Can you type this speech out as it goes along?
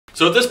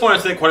So at this point, I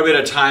spent quite a bit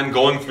of time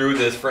going through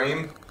this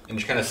frame and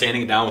just kind of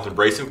sanding it down with a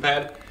abrasive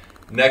pad.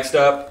 Next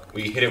up,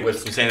 we hit it with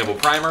some sandable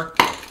primer.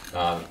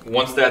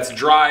 Once that's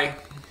dry,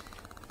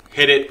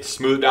 hit it,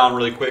 smooth it down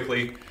really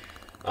quickly,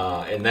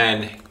 and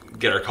then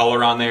get our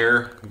color on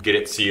there, get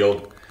it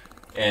sealed,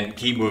 and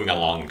keep moving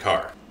along the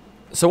car.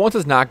 So once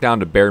it's knocked down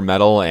to bare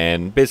metal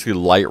and basically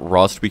light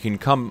rust, we can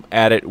come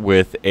at it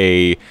with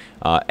a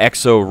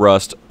Exo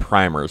Rust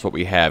primer is what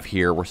we have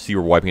here.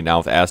 We're wiping it down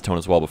with acetone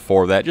as well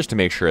before that, just to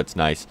make sure it's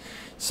nice.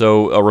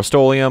 So a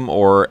Rust-Oleum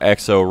or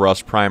Exo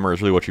Rust primer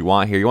is really what you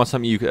want here. You want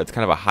something that's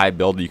kind of a high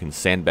build that you can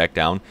sand back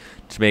down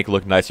to make it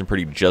look nice and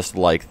pretty, just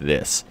like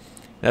this.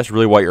 That's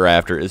really what you're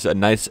after, is a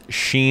nice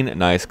sheen, a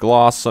nice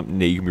gloss, something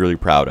that you can be really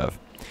proud of.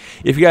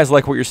 If you guys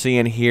like what you're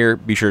seeing here,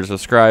 be sure to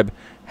subscribe.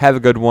 Have a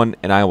good one,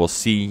 and I will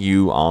see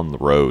you on the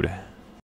road.